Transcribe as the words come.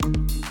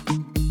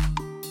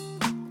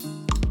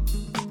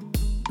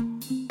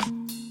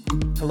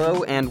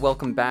Hello and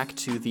welcome back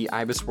to the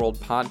IBISWorld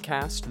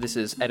podcast. This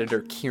is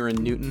editor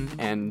Kieran Newton,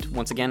 and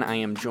once again I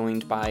am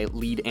joined by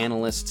lead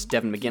analysts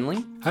Devin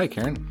McGinley. Hi,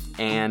 Kieran.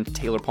 And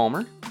Taylor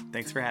Palmer.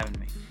 Thanks for having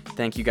me.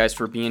 Thank you guys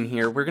for being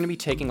here. We're going to be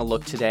taking a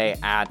look today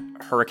at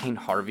Hurricane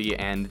Harvey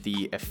and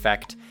the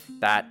effect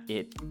that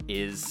it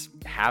is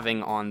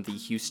having on the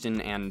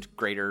Houston and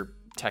greater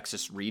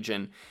Texas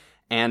region.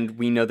 And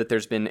we know that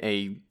there's been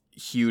a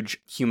huge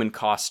human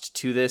cost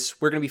to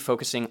this. We're going to be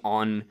focusing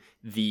on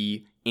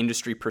the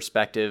industry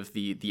perspective,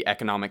 the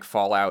economic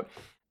fallout.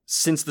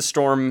 Since the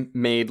storm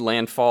made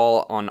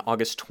landfall on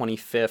August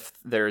 25th,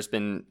 there's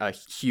been a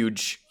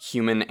huge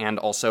human and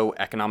also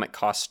economic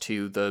cost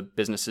to the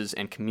businesses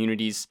and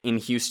communities in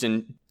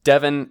Houston.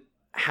 Devin,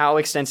 how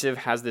extensive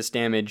has this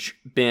damage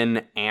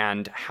been,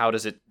 and how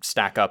does it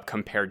stack up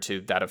compared to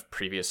that of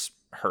previous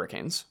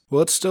hurricanes?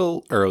 Well, it's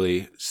still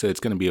early, so it's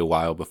going to be a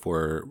while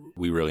before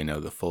we really know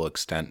the full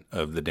extent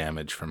of the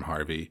damage from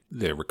Harvey.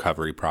 The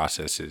recovery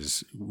process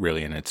is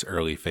really in its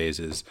early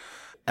phases.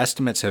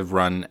 Estimates have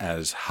run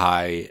as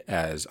high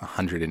as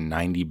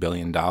 $190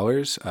 billion.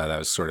 That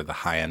was sort of the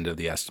high end of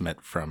the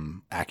estimate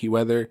from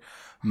AccuWeather.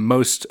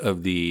 Most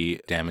of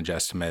the damage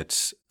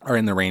estimates are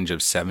in the range of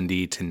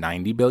 $70 to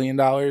 $90 billion.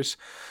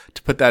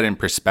 To put that in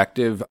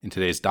perspective, in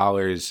today's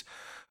dollars,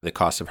 the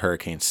cost of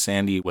Hurricane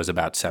Sandy was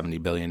about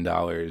 $70 billion,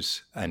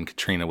 and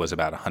Katrina was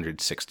about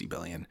 $160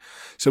 billion.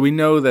 So we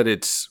know that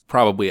it's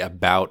probably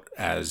about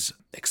as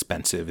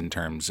expensive in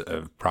terms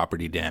of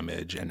property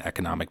damage and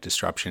economic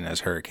disruption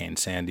as Hurricane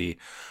Sandy,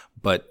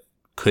 but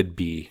could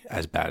be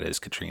as bad as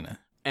Katrina.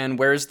 And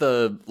where's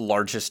the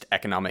largest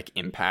economic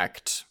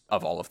impact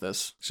of all of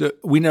this? So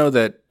we know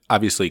that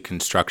obviously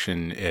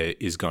construction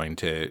is going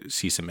to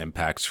see some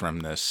impacts from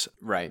this.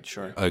 Right,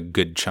 sure. A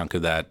good chunk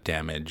of that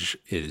damage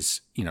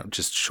is,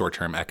 just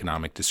short-term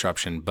economic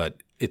disruption, but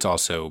it's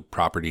also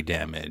property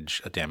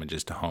damage,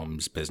 damages to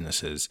homes,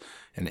 businesses,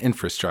 and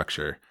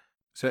infrastructure.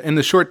 So in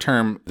the short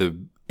term, the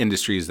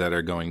industries that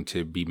are going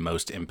to be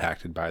most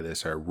impacted by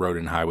this are road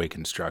and highway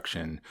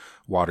construction,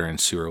 water and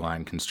sewer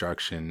line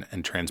construction,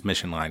 and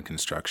transmission line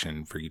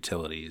construction for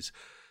utilities.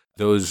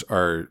 Those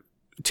are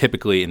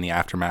typically in the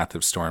aftermath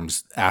of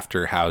storms,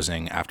 after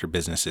housing, after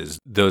businesses.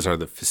 Those are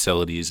the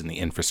facilities and the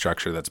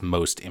infrastructure that's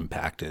most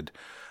impacted.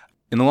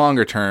 In the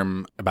longer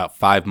term, about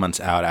 5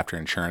 months out after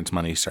insurance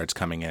money starts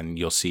coming in,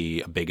 you'll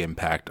see a big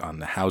impact on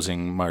the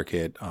housing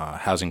market,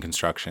 housing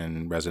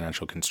construction,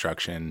 residential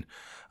construction,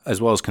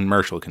 as well as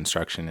commercial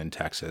construction in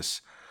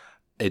Texas.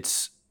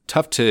 It's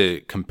tough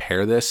to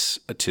compare this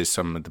to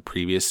some of the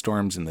previous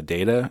storms in the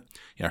data.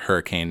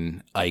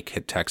 Hurricane Ike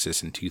hit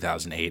Texas in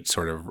 2008,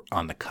 sort of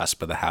on the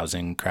cusp of the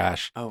housing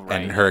crash. Oh,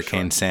 right. And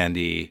Hurricane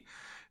Sandy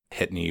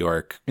hit New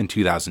York in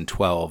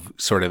 2012,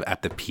 sort of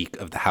at the peak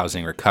of the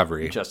housing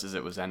recovery. Just as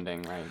it was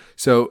ending, right?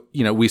 So,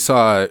 we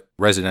saw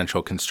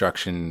residential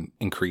construction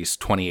increase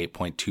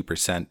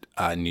 28.2%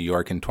 in New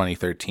York in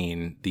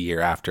 2013, the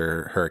year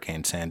after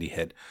Hurricane Sandy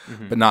hit.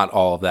 Mm-hmm. But not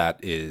all of that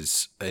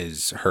is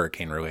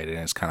hurricane related,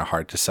 and it's kind of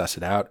hard to suss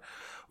it out.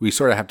 We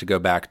sort of have to go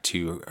back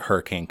to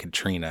Hurricane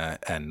Katrina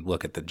and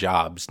look at the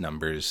jobs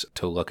numbers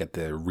to look at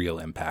the real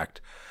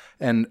impact.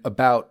 And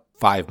about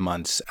 5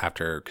 months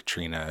after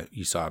Katrina,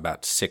 you saw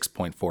about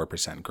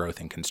 6.4% growth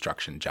in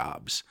construction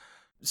jobs.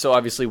 So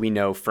obviously we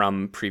know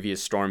from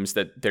previous storms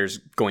that there's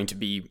going to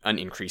be an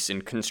increase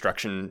in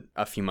construction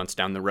a few months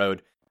down the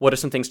road. What are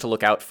some things to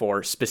look out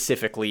for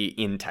specifically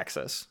in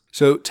Texas?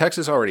 So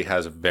Texas already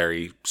has a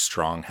very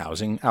strong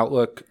housing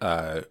outlook.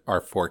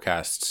 Our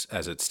forecasts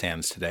as it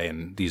stands today,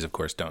 and these of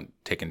course don't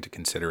take into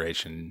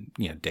consideration,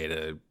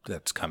 data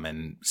that's come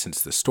in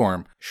since the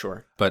storm.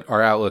 Sure. But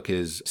our outlook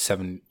is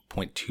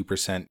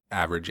 7.2%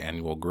 average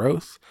annual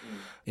growth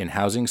in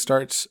housing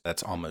starts.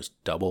 That's almost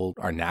double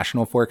our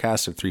national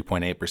forecast of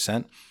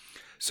 3.8%.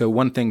 So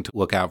one thing to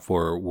look out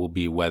for will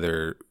be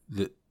whether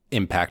the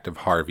impact of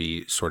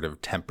Harvey sort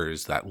of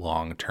tempers that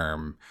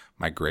long-term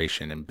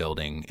migration and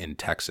building in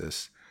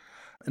Texas.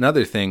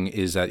 Another thing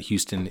is that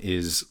Houston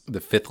is the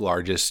 5th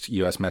largest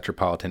U.S.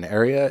 metropolitan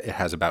area. It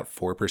has about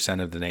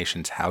 4% of the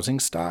nation's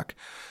housing stock.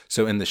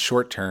 So in the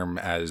short term,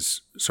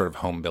 as sort of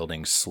home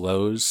building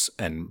slows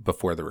and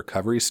before the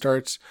recovery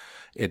starts,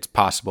 it's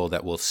possible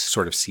that we'll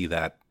sort of see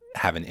that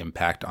have an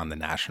impact on the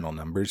national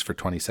numbers for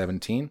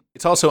 2017.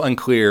 It's also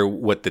unclear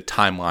what the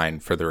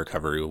timeline for the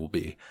recovery will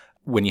be.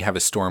 When you have a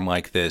storm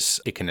like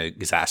this, it can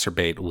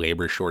exacerbate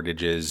labor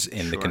shortages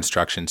in the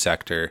construction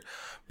sector,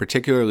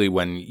 particularly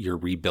when you're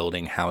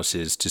rebuilding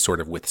houses to sort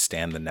of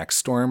withstand the next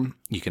storm.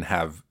 You can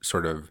have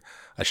sort of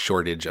a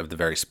shortage of the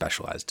very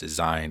specialized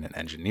design and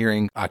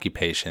engineering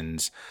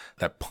occupations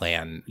that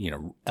plan,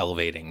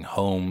 elevating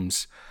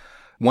homes.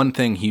 One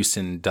thing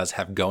Houston does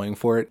have going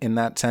for it in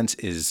that sense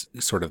is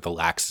sort of the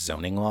lax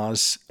zoning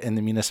laws in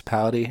the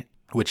municipality,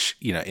 which,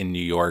 in New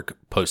York,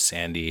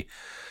 post-Sandy,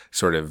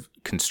 sort of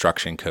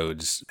construction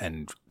codes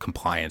and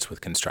compliance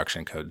with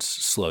construction codes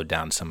slowed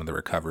down some of the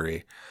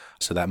recovery.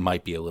 So that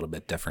might be a little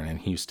bit different in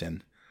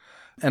Houston.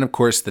 And of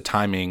course, the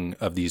timing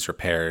of these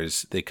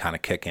repairs, they kind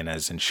of kick in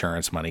as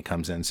insurance money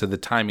comes in. So the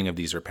timing of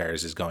these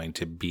repairs is going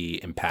to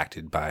be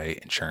impacted by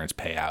insurance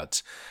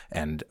payouts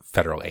and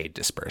federal aid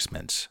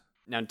disbursements.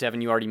 Now,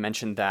 Devin, you already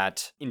mentioned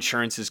that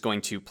insurance is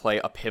going to play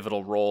a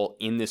pivotal role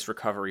in this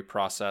recovery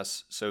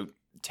process. So,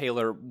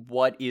 Taylor,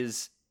 what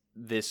is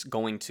this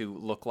going to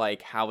look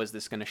like? How is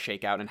this going to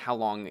shake out? And how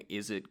long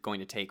is it going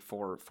to take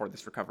for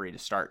this recovery to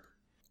start?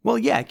 Well,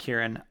 yeah,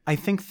 Kieran, I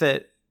think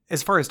that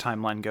as far as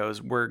timeline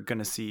goes, we're going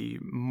to see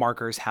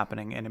markers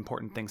happening and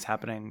important things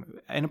happening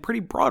in a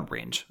pretty broad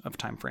range of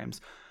timeframes.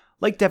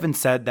 Like Devin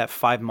said, that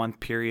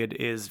 5-month period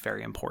is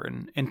very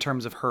important. In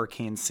terms of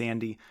Hurricane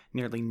Sandy,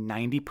 nearly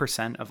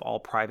 90% of all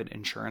private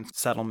insurance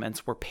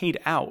settlements were paid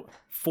out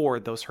for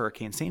those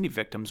Hurricane Sandy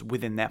victims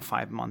within that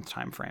 5-month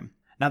timeframe.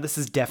 Now, this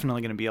is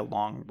definitely going to be a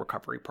long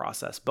recovery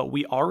process, but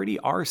we already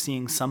are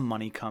seeing some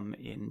money come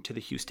into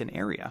the Houston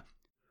area.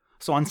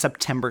 So on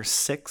September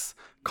 6th,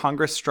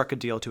 Congress struck a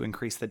deal to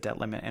increase the debt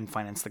limit and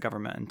finance the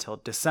government until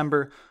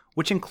December,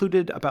 which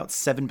included about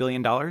 $7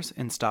 billion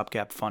in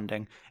stopgap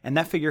funding, and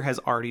that figure has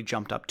already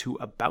jumped up to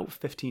about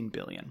 $15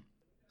 billion.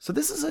 So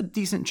this is a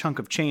decent chunk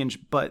of change,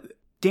 but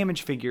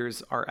damage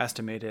figures are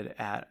estimated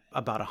at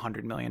about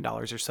 $100 million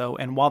or so,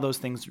 and while those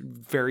things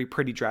vary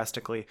pretty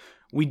drastically,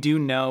 we do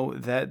know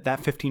that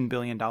that $15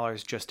 billion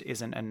just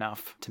isn't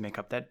enough to make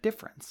up that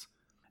difference.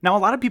 Now, a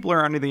lot of people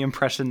are under the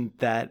impression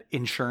that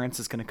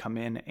insurance is going to come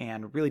in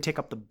and really take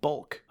up the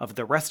bulk of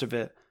the rest of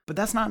it, but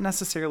that's not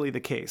necessarily the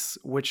case,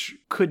 which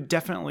could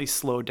definitely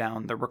slow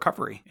down the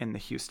recovery in the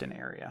Houston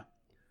area.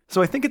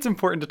 So I think it's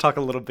important to talk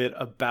a little bit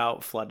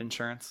about flood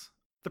insurance.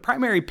 The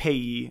primary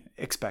payee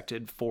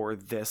expected for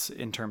this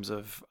in terms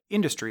of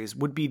industries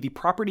would be the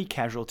property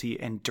casualty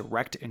and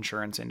direct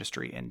insurance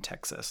industry in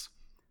Texas.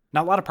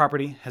 Now, a lot of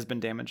property has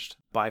been damaged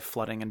by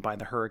flooding and by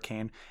the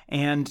hurricane,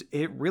 and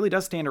it really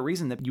does stand to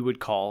reason that you would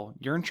call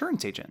your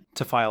insurance agent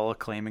to file a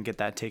claim and get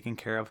that taken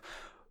care of.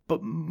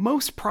 But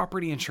most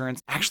property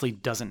insurance actually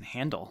doesn't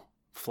handle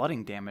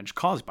flooding damage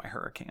caused by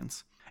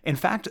hurricanes. In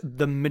fact,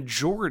 the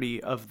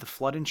majority of the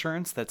flood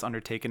insurance that's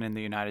undertaken in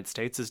the United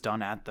States is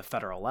done at the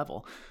federal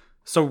level.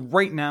 So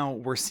right now,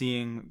 we're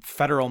seeing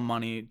federal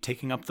money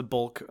taking up the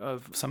bulk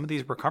of some of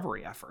these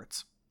recovery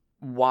efforts.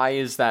 Why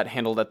is that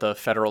handled at the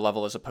federal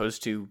level as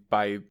opposed to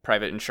by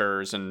private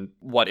insurers, and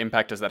what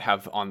impact does that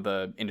have on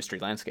the industry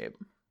landscape?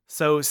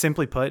 So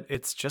simply put,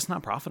 it's just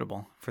not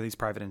profitable for these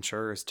private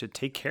insurers to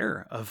take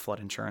care of flood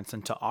insurance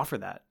and to offer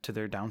that to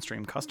their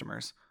downstream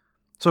customers.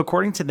 So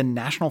according to the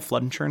National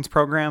Flood Insurance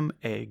Program,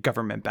 a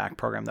government-backed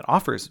program that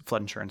offers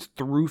flood insurance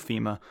through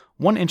FEMA,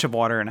 1 inch of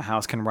water in a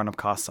house can run up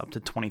costs up to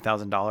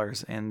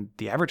 $20,000, and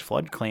the average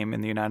flood claim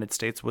in the United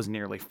States was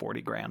nearly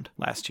 $40,000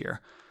 last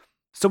year.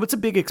 So it's a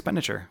big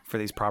expenditure for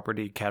these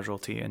property,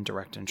 casualty, and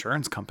direct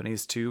insurance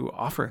companies to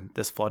offer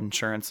this flood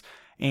insurance.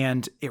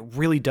 And it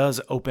really does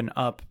open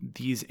up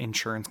these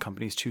insurance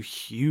companies to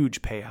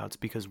huge payouts,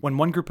 because when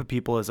one group of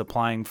people is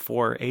applying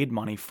for aid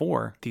money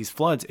for these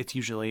floods, it's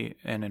usually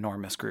an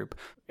enormous group.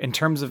 In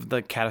terms of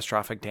the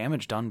catastrophic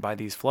damage done by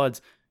these floods,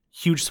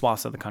 huge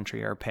swaths of the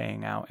country are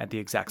paying out at the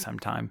exact same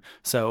time.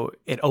 So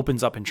it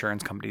opens up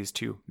insurance companies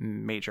to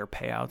major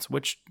payouts,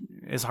 which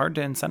is hard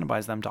to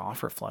incentivize them to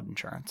offer flood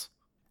insurance.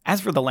 As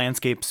for the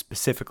landscape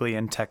specifically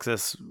in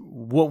Texas,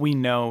 what we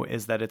know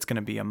is that it's going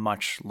to be a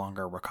much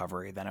longer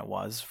recovery than it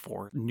was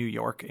for New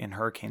York in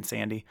Hurricane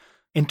Sandy.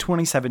 In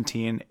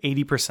 2017,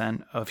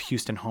 80% of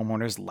Houston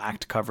homeowners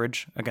lacked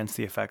coverage against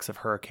the effects of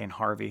Hurricane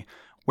Harvey,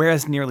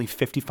 whereas nearly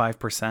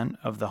 55%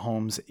 of the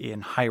homes in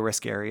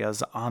high-risk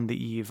areas on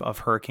the eve of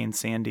Hurricane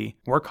Sandy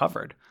were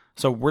covered.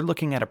 So we're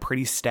looking at a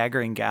pretty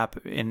staggering gap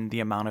in the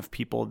amount of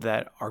people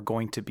that are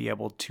going to be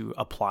able to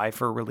apply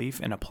for relief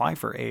and apply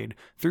for aid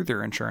through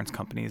their insurance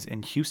companies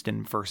in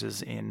Houston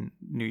versus in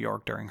New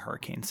York during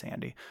Hurricane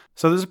Sandy.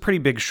 So there's a pretty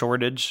big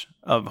shortage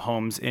of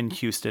homes in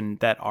Houston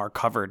that are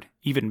covered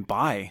even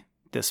by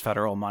this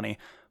federal money.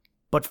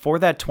 But for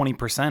that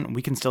 20%,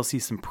 we can still see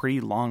some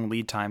pretty long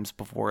lead times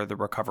before the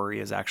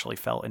recovery is actually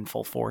felt in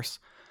full force.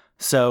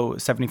 So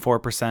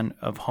 74%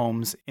 of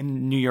homes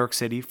in New York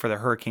City for the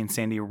Hurricane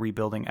Sandy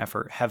rebuilding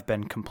effort have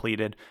been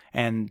completed,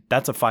 and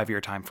that's a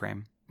 5-year time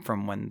frame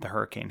from when the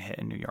hurricane hit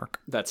in New York.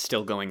 That's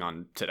still going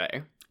on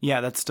today.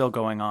 Yeah, that's still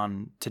going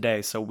on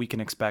today, so we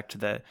can expect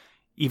that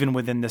even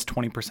within this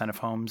 20% of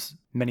homes,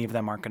 many of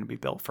them aren't going to be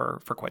built for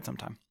quite some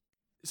time.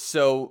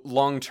 So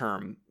long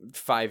term,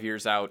 5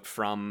 years out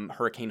from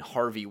Hurricane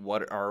Harvey,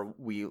 what are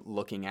we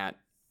looking at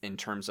in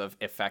terms of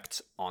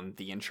effects on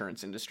the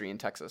insurance industry in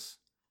Texas?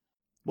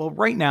 Well,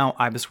 right now,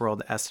 IBISWorld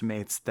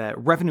estimates that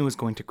revenue is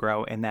going to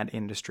grow in that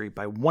industry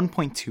by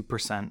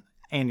 1.2%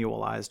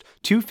 annualized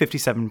to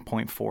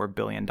 $57.4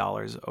 billion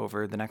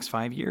over the next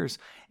 5 years.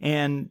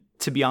 And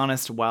to be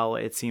honest, while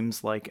it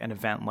seems like an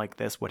event like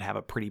this would have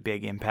a pretty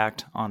big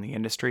impact on the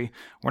industry,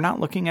 we're not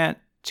looking at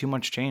too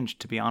much change,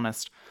 to be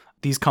honest.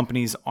 These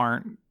companies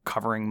aren't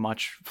covering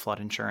much flood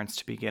insurance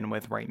to begin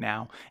with right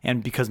now.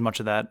 And because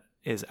much of that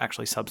is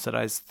actually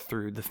subsidized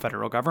through the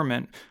federal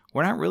government,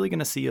 we're not really going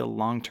to see a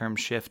long-term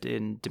shift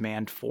in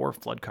demand for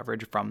flood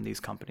coverage from these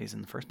companies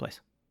in the first place.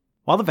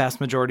 While the vast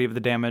majority of the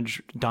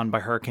damage done by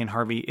Hurricane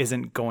Harvey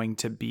isn't going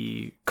to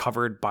be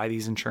covered by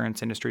these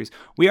insurance industries,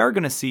 we are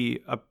going to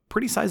see a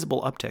pretty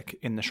sizable uptick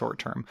in the short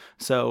term.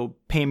 So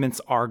payments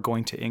are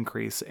going to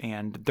increase,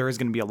 and there is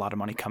going to be a lot of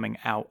money coming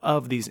out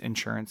of these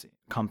insurance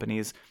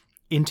companies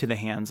into the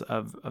hands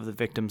of the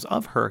victims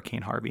of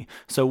Hurricane Harvey.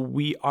 So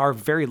we are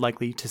very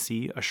likely to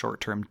see a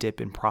short-term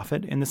dip in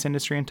profit in this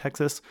industry in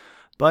Texas.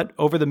 But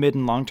over the mid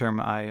and long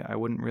term, I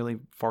wouldn't really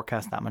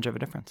forecast that much of a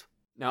difference.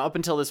 Now, up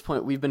until this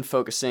point, we've been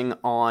focusing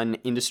on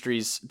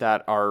industries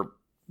that are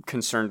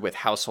concerned with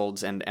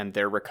households and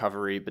their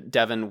recovery. But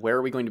Devin, where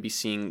are we going to be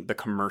seeing the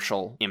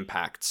commercial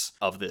impacts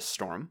of this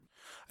storm?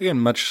 Again,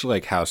 much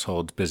like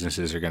households,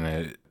 businesses are going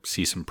to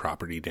see some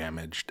property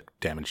damage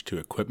to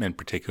equipment,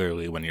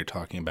 particularly when you're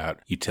talking about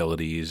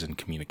utilities and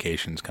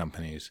communications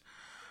companies.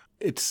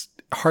 It's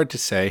hard to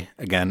say,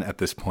 again, at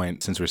this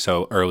point, since we're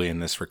so early in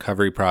this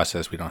recovery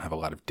process, we don't have a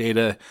lot of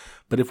data.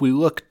 But if we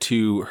look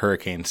to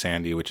Hurricane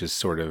Sandy, which is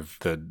sort of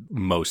the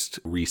most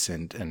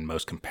recent and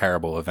most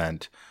comparable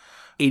event,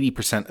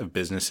 80% of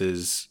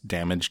businesses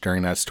damaged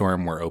during that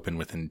storm were open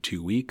within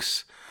 2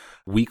 weeks.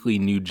 Weekly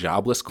new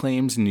jobless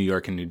claims in New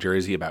York and New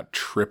Jersey about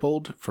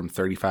tripled from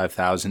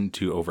 35,000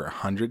 to over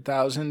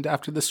 100,000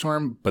 after the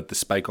storm, but the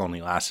spike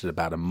only lasted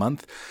about a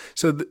month.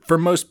 So for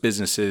most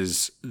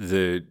businesses,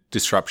 the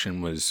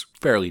disruption was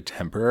fairly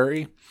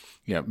temporary.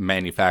 You know,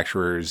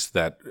 manufacturers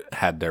that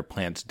had their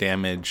plants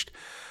damaged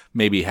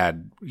maybe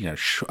had,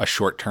 a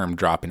short-term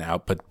drop in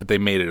output, but they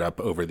made it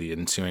up over the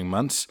ensuing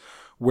months.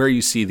 Where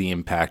you see the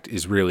impact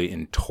is really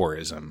in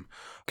tourism,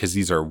 because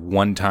these are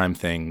one-time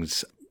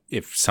things.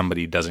 If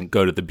somebody doesn't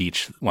go to the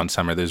beach one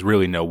summer, there's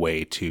really no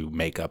way to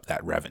make up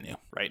that revenue.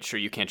 Right. Sure.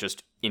 You can't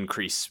just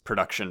increase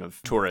production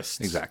of tourists.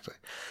 Exactly.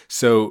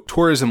 So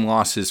tourism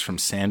losses from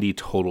Sandy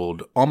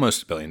totaled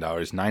almost $1 billion,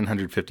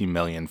 $950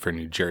 million for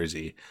New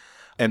Jersey.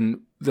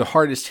 And the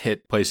hardest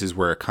hit places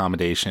were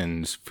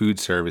accommodations, food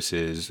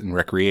services, and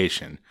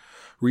recreation.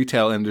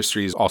 Retail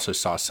industries also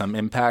saw some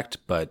impact,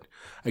 but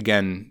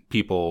again,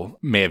 people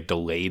may have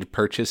delayed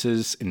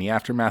purchases in the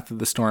aftermath of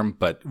the storm,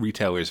 but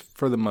retailers,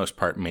 for the most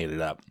part, made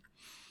it up.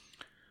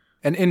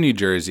 And in New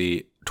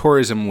Jersey,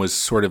 tourism was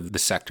sort of the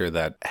sector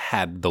that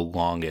had the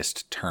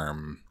longest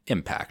term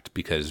impact,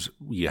 because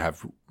you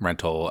have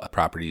rental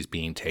properties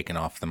being taken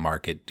off the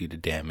market due to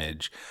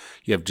damage.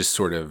 You have just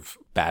sort of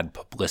bad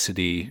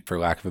publicity, for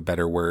lack of a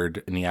better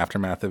word, in the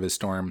aftermath of a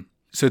storm.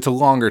 So it's a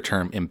longer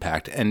term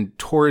impact, and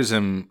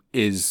tourism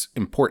is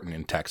important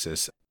in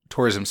Texas.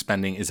 Tourism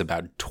spending is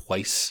about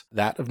twice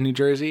that of New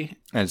Jersey,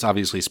 and it's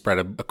obviously spread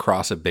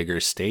across a bigger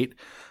state.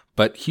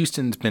 But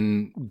Houston's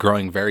been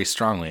growing very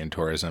strongly in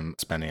tourism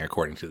spending,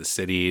 according to the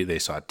city. They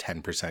saw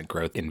 10%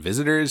 growth in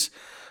visitors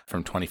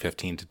from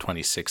 2015 to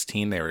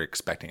 2016. They were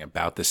expecting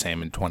about the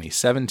same in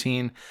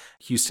 2017.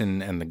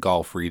 Houston and the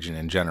Gulf region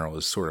in general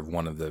is sort of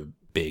one of the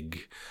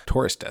big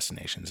tourist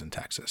destinations in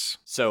Texas.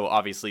 So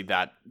obviously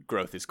that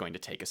growth is going to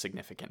take a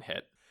significant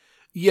hit.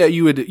 Yeah,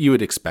 you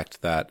would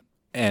expect that.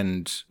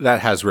 And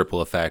that has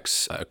ripple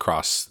effects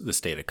across the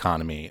state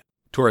economy.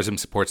 Tourism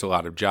supports a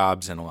lot of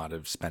jobs and a lot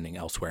of spending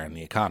elsewhere in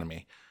the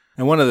economy.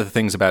 And one of the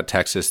things about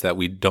Texas that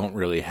we don't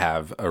really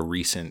have a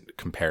recent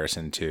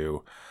comparison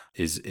to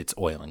is its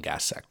oil and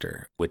gas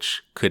sector,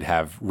 which could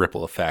have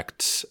ripple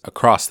effects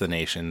across the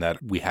nation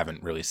that we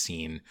haven't really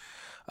seen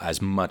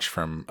as much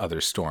from other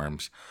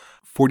storms.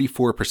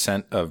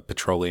 44% of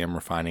petroleum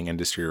refining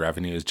industry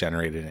revenue is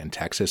generated in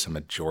Texas. A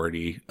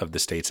majority of the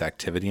state's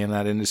activity in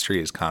that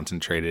industry is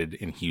concentrated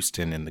in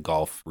Houston and the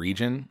Gulf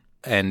region.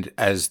 And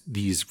as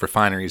these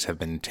refineries have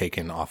been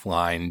taken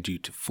offline due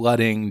to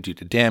flooding, due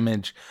to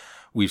damage,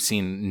 we've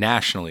seen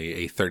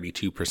nationally a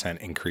 32%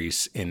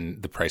 increase in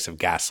the price of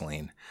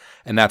gasoline.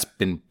 And that's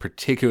been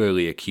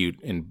particularly acute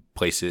in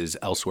places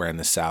elsewhere in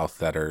the South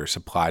that are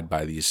supplied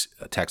by these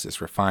Texas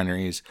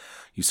refineries.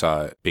 You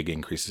saw big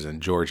increases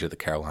in Georgia, the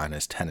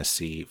Carolinas,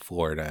 Tennessee,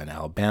 Florida, and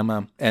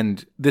Alabama.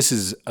 And this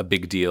is a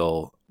big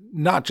deal,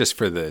 not just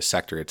for the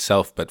sector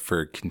itself, but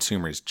for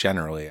consumers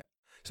generally.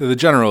 So the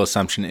general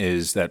assumption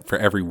is that for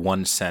every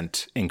 1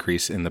 cent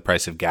increase in the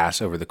price of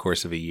gas over the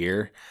course of a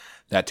year,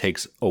 that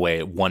takes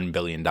away $1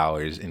 billion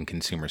in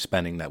consumer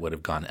spending that would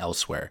have gone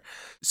elsewhere.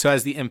 So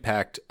as the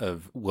impact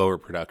of lower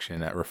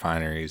production at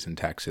refineries in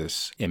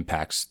Texas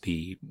impacts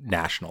the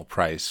national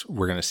price,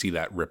 we're going to see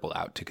that ripple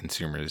out to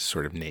consumers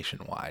sort of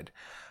nationwide.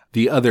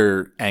 The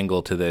other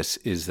angle to this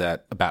is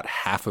that about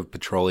half of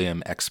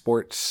petroleum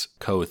exports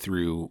go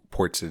through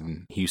ports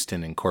in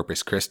Houston and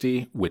Corpus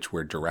Christi, which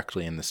were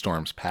directly in the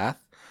storm's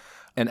path.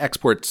 And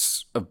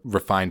exports of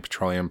refined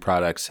petroleum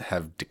products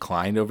have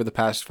declined over the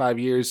past 5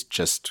 years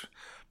just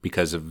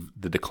because of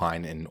the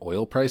decline in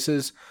oil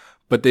prices,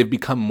 but they've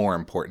become more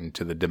important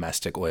to the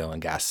domestic oil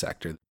and gas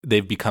sector.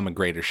 They've become a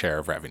greater share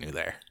of revenue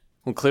there.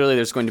 Well, clearly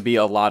there's going to be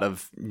a lot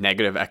of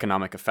negative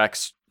economic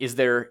effects. Is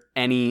there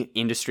any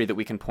industry that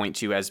we can point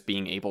to as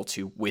being able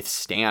to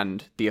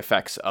withstand the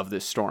effects of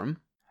this storm?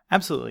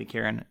 Absolutely,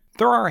 Kieran.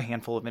 There are a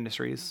handful of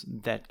industries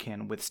that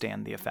can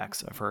withstand the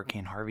effects of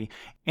Hurricane Harvey,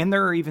 and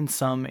there are even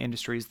some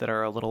industries that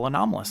are a little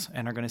anomalous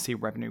and are going to see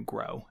revenue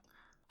grow.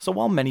 So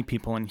while many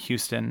people in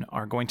Houston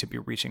are going to be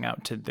reaching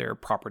out to their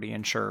property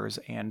insurers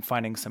and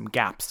finding some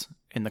gaps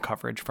in the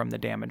coverage from the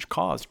damage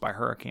caused by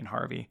Hurricane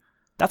Harvey,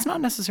 that's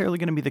not necessarily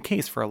going to be the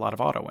case for a lot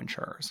of auto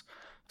insurers.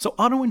 So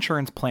auto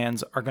insurance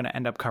plans are going to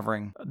end up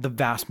covering the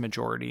vast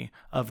majority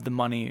of the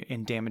money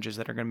in damages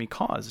that are going to be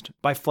caused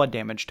by flood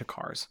damage to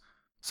cars.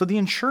 So the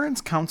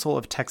Insurance Council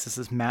of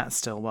Texas's Matt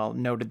Stillwell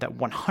noted that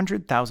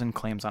 100,000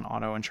 claims on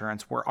auto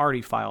insurance were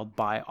already filed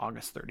by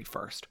August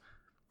 31st.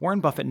 Warren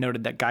Buffett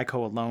noted that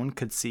Geico alone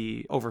could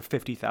see over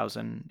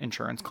 50,000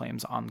 insurance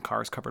claims on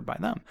cars covered by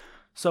them.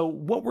 So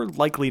what we're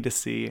likely to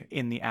see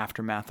in the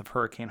aftermath of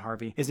Hurricane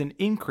Harvey is an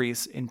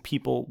increase in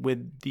people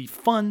with the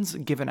funds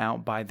given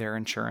out by their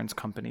insurance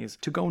companies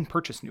to go and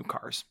purchase new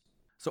cars.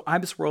 So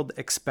IBISWorld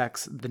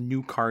expects the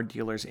new car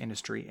dealers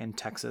industry in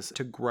Texas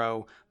to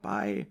grow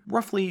by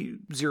roughly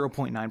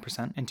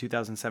 0.9% in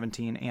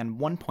 2017 and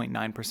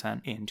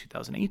 1.9% in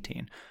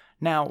 2018.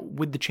 Now,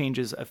 with the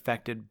changes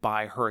affected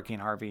by Hurricane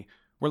Harvey,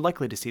 we're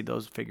likely to see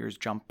those figures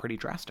jump pretty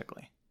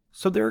drastically.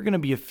 So there are going to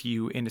be a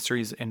few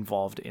industries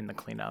involved in the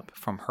cleanup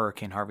from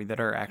Hurricane Harvey that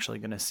are actually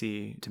going to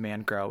see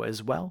demand grow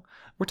as well.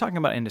 We're talking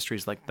about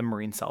industries like the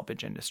marine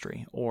salvage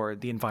industry or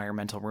the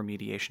environmental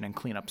remediation and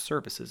cleanup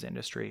services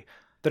industry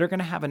that are going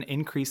to have an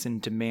increase in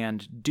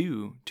demand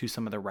due to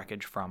some of the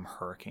wreckage from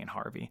Hurricane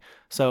Harvey.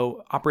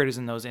 So operators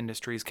in those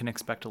industries can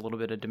expect a little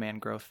bit of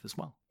demand growth as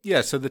well.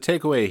 Yeah, so the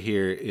takeaway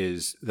here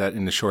is that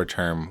in the short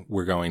term,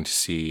 we're going to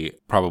see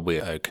probably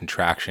a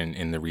contraction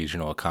in the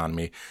regional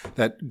economy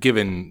that,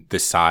 given the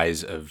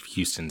size of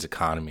Houston's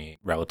economy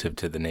relative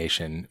to the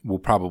nation, will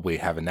probably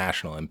have a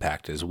national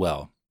impact as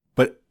well.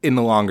 But in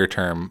the longer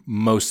term,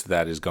 most of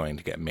that is going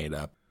to get made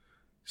up.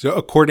 So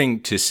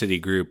according to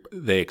Citigroup,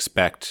 they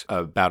expect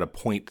about a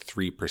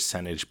 0.3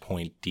 percentage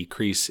point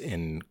decrease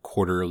in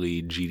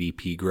quarterly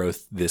GDP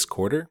growth this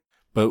quarter.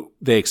 But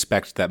they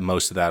expect that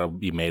most of that will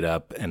be made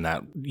up and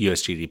that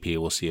U.S. GDP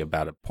will see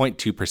about a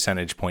 0.2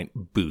 percentage point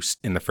boost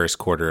in the first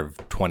quarter of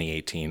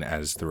 2018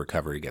 as the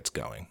recovery gets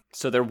going.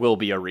 So there will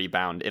be a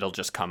rebound. It'll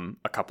just come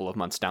a couple of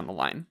months down the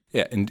line.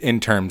 Yeah,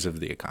 in terms of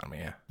the economy,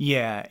 yeah.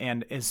 Yeah,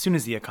 and as soon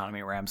as the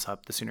economy ramps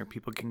up, the sooner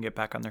people can get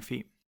back on their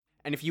feet.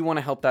 And if you want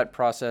to help that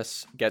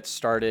process get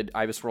started,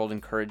 IBISWorld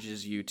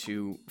encourages you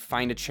to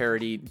find a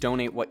charity,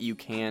 donate what you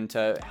can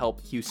to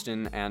help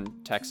Houston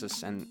and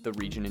Texas and the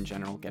region in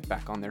general get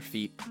back on their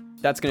feet.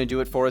 That's going to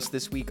do it for us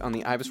this week on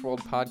the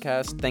IBISWorld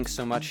podcast. Thanks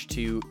so much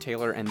to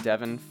Taylor and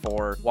Devin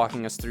for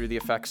walking us through the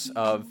effects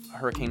of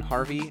Hurricane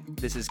Harvey.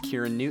 This is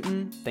Kieran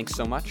Newton. Thanks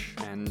so much,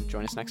 and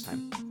join us next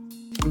time.